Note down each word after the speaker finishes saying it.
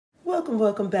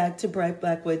Welcome back to Bright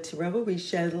Blackwood Tarot, where we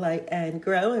shed light and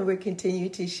grow, and we continue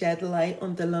to shed light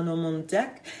on the Lenormand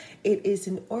deck. It is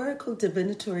an oracle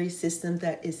divinatory system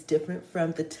that is different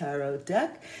from the tarot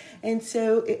deck, and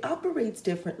so it operates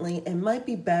differently and might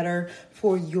be better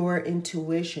for your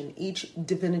intuition. Each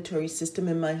divinatory system,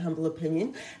 in my humble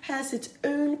opinion, has its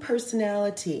own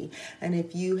personality, and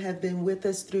if you have been with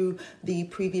us through the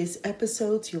previous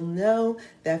episodes, you'll know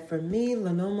that for me,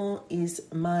 Lenormand is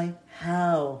my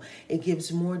how. It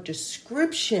gives more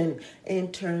description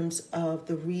in terms of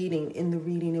the reading. In the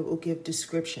reading, it will give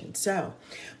description. So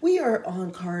we are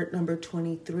on card number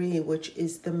 23, which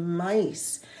is the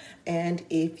mice. And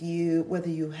whether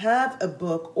you have a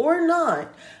book or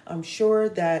not, I'm sure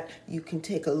that you can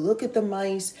take a look at the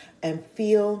mice and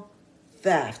feel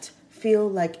theft. Feel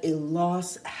like a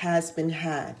loss has been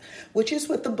had, which is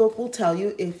what the book will tell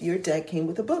you. If your deck came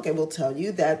with a book, it will tell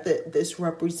you that this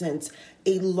represents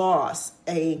a loss,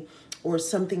 or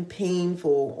something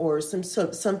painful, or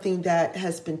something that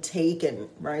has been taken,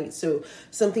 right? So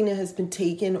something that has been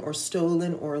taken or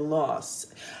stolen or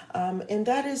lost. And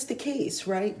that is the case,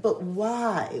 right? But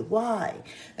why? Why?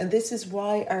 And this is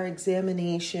why our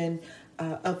examination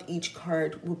of each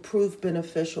card will prove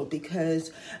beneficial,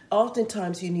 because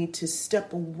oftentimes you need to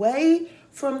step away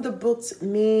from the book's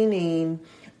meaning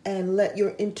and let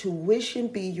your intuition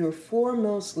be your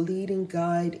foremost leading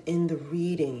guide in the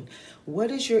reading. What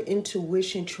is your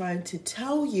intuition trying to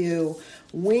tell you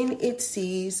when it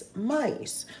sees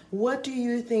mice? What do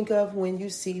you think of when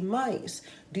you see mice?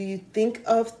 Do you think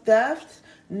of theft?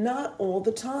 Not all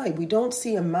the time. We don't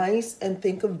see a mice and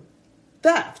think of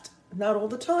theft. Not all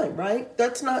the time, right?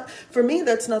 For me,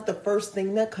 that's not the first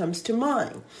thing that comes to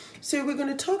mind. So we're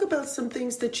going to talk about some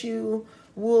things that you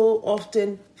will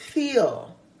often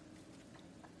feel.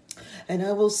 And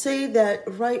I will say that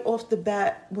right off the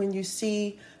bat, when you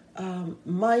see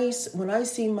mice, when I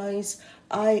see mice,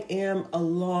 I am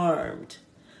alarmed.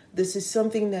 This is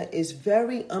something that is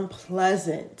very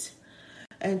unpleasant.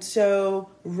 And so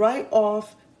right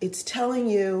off, it's telling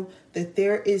you that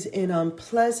there is an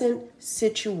unpleasant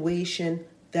situation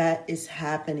that is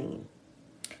happening.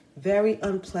 Very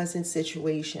unpleasant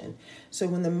situation. So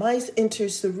when the mice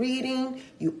enters the reading,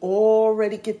 you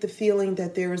already get the feeling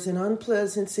that there is an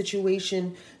unpleasant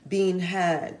situation being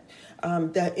had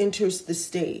that enters the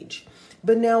stage.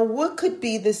 But now, what could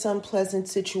be this unpleasant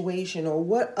situation, or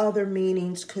what other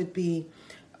meanings could be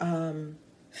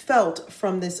felt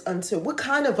from this what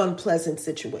kind of unpleasant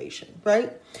situation,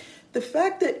 right? The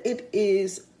fact that it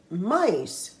is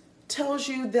mice tells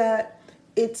you that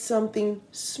it's something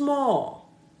small,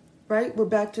 right? We're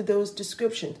back to those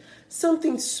descriptions.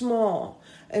 Something small.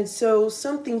 And so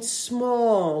something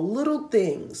small, little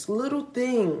things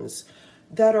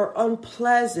that are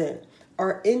unpleasant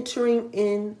are entering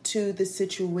into the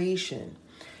situation.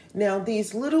 Now,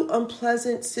 these little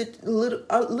unpleasant things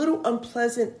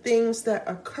that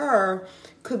occur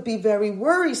could be very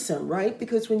worrisome, right?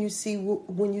 Because when you see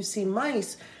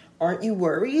mice, aren't you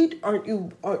worried? Aren't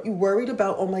you worried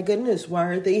about, oh my goodness, why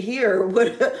are they here?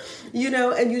 What,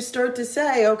 and you start to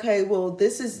say, okay, well,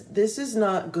 this is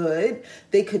not good.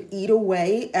 They could eat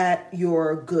away at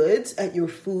your goods, at your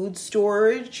food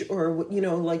storage, or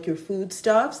like your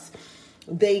foodstuffs.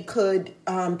 They could,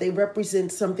 they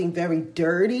represent something very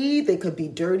dirty. They could be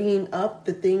dirtying up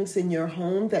the things in your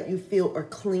home that you feel are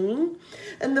clean.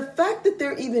 And the fact that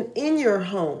they're even in your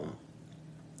home,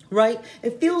 right?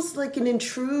 It feels like an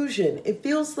intrusion. It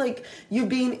feels like you're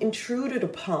being intruded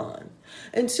upon.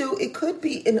 And so it could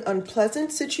be an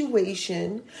unpleasant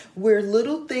situation where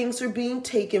little things are being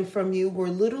taken from you, where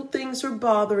little things are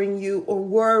bothering you or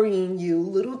worrying you,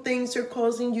 little things are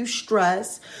causing you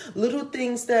stress, little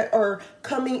things that are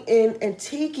coming in and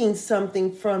taking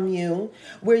something from you,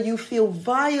 where you feel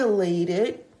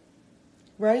violated,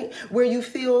 right? Where you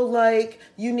feel like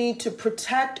you need to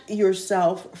protect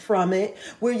yourself from it,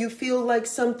 where you feel like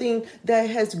something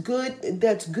that's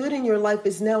good in your life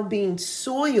is now being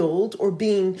soiled or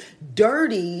being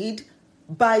dirtied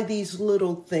by these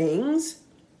little things.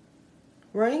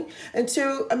 Right? And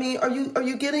so, are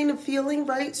you getting a feeling,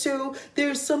 right? So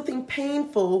there's something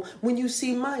painful when you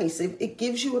see mice. It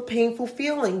gives you a painful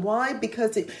feeling. Why?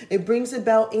 Because it brings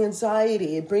about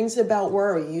anxiety. It brings about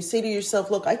worry. You say to yourself,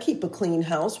 look, I keep a clean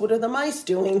house. What are the mice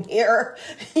doing here?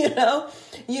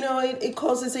 It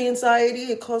causes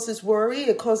anxiety. It causes worry.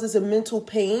 It causes a mental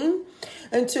pain.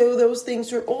 And so those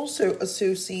things are also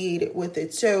associated with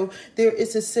it. So there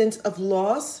is a sense of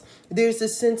loss. There's a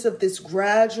sense of this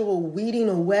gradual weeding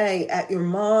away at your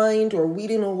mind, or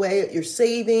weeding away at your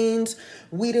savings,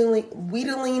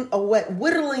 whittling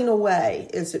away,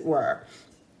 as it were.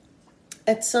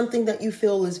 at something that you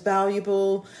feel is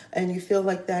valuable, and you feel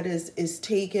like that is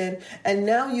taken, and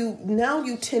now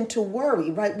you tend to worry,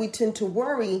 right? We tend to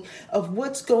worry of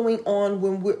what's going on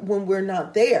when we're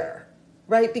not there,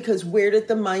 right? Because where did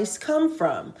the mice come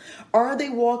from? Are they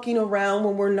walking around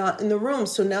when we're not in the room?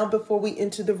 So now before we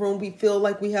enter the room, we feel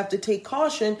like we have to take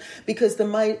caution because the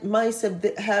mice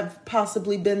have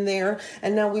possibly been there.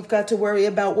 And now we've got to worry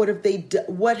about what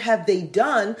have they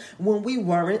done when we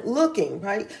weren't looking,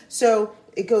 right? So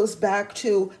it goes back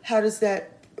to, how does that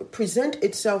present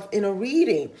itself in a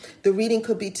reading? The reading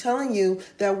could be telling you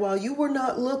that while you were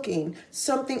not looking,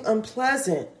 something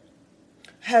unpleasant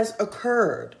has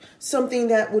occurred, something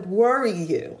that would worry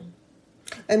you,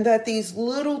 and that these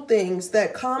little things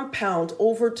that compound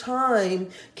over time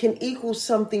can equal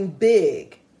something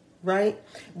big, right?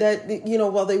 That,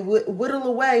 while they whittle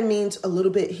away means a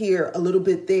little bit here, a little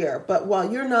bit there, but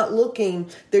while you're not looking,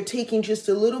 they're taking just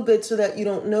a little bit so that you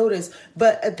don't notice.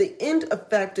 But at the end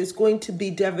effect is going to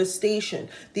be devastation.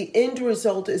 The end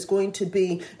result is going to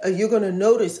be, you're going to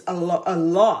notice a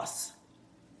loss.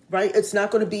 Right? It's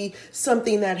not going to be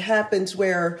something that happens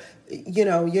where,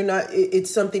 it's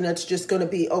something that's just going to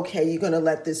be, okay, you're going to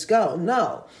let this go.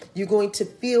 No, you're going to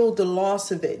feel the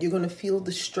loss of it. You're going to feel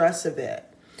the stress of it.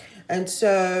 And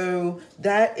so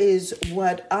that is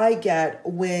what I get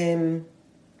when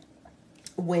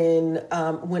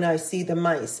I see the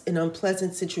mice, an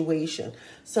unpleasant situation,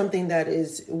 something that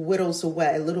whittles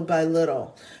away little by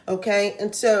little. Okay.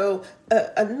 And so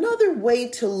another way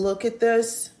to look at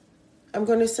this, I'm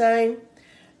going to say,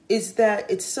 is that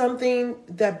it's something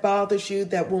that bothers you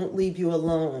that won't leave you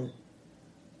alone.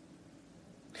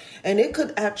 And it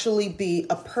could actually be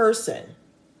a person.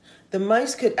 The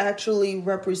mice could actually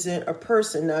represent a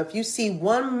person. Now, if you see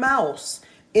one mouse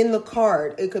in the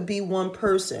card, it could be one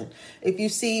person. If you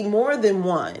see more than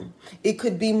one, it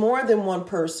could be more than one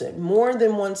person, more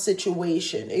than one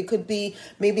situation. It could be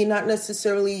maybe not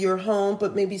necessarily your home,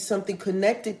 but maybe something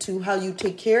connected to how you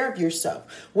take care of yourself,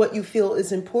 what you feel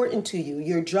is important to you,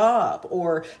 your job,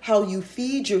 or how you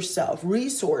feed yourself,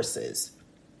 resources,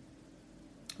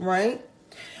 right?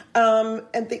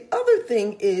 And the other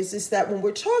thing is that when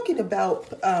we're talking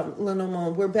about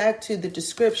Lenormand, we're back to the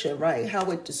description, right? How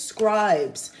it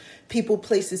describes people,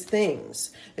 places,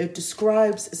 things. It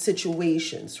describes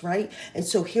situations, right? And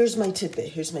so here's my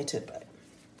tidbit.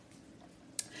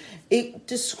 It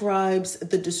describes,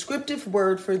 the descriptive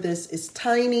word for this is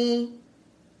tiny,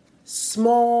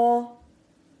 small,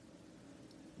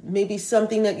 maybe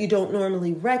something that you don't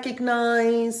normally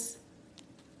recognize,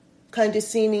 kind of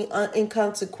seeming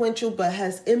inconsequential, but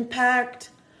has impact,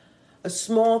 a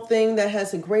small thing that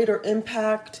has a greater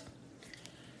impact.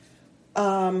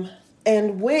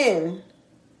 And when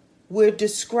we're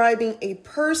describing a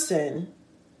person,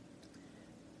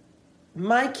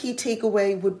 my key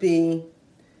takeaway would be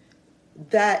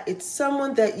that it's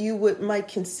someone that you might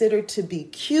consider to be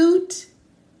cute,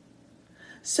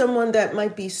 someone that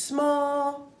might be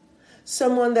small,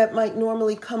 someone that might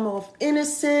normally come off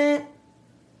innocent,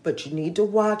 but you need to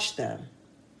watch them,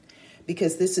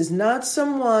 because this is not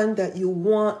someone that you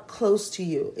want close to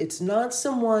you. It's not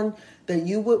someone that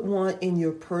you would want in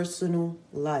your personal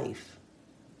life.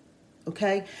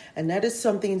 Okay? And that is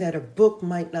something that a book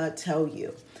might not tell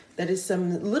you. That is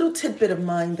some little tidbit of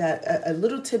mine, that a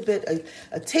little tidbit,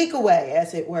 a takeaway,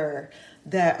 as it were,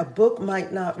 that a book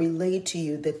might not relay to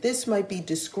you, that this might be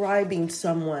describing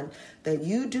someone that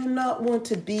you do not want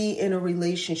to be in a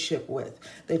relationship with,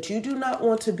 that you do not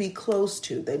want to be close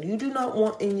to, that you do not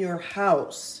want in your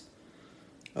house.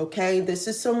 Okay, this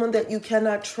is someone that you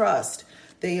cannot trust.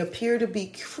 They appear to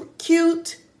be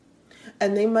cute,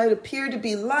 and they might appear to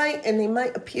be light, and they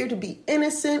might appear to be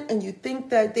innocent, and you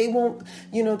think that they won't,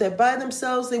 that by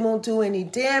themselves they won't do any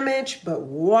damage, but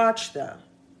watch them.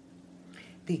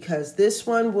 Because this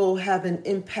one will have an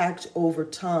impact over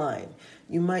time.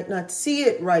 You might not see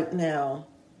it right now,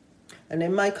 and they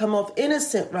might come off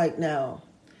innocent right now,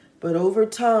 but over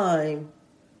time,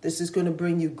 this is going to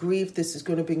bring you grief. This is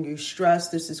going to bring you stress.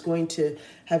 This is going to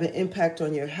have an impact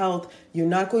on your health. You're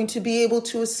not going to be able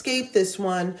to escape this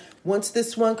one. Once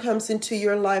this one comes into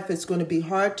your life, it's going to be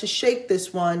hard to shake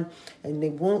this one, and they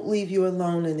won't leave you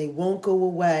alone, and they won't go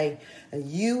away. And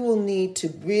you will need to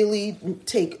really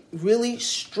take really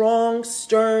strong,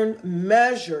 stern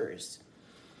measures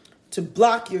to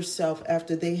block yourself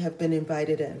after they have been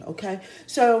invited in. Okay?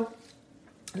 So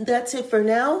That's it for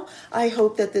now. I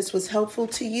hope that this was helpful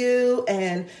to you.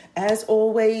 And as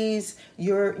always,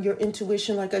 your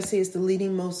intuition, like I say, is the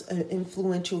leading most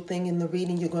influential thing in the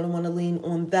reading. You're going to want to lean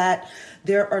on that.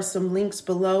 There are some links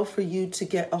below for you to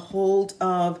get a hold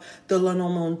of the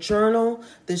Lenormand journal.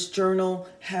 This journal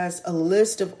has a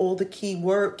list of all the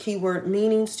keyword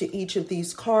meanings to each of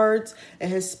these cards. It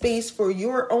has space for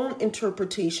your own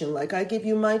interpretation. Like I give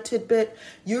you my tidbit,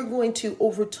 you're going to,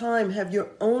 over time, have your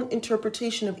own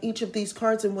interpretation of each of these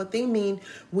cards and what they mean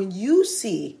when you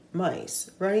see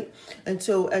mice, right? And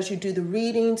so as you do the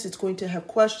readings, it's going to have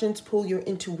questions, pull your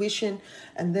intuition,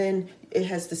 and then it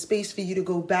has the space for you to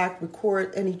go back,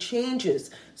 record any changes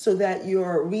so that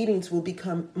your readings will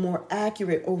become more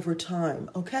accurate over time,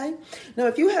 okay? Now,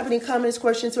 if you have any comments,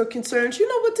 questions, or concerns, you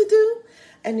know what to do.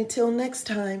 And until next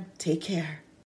time, take care.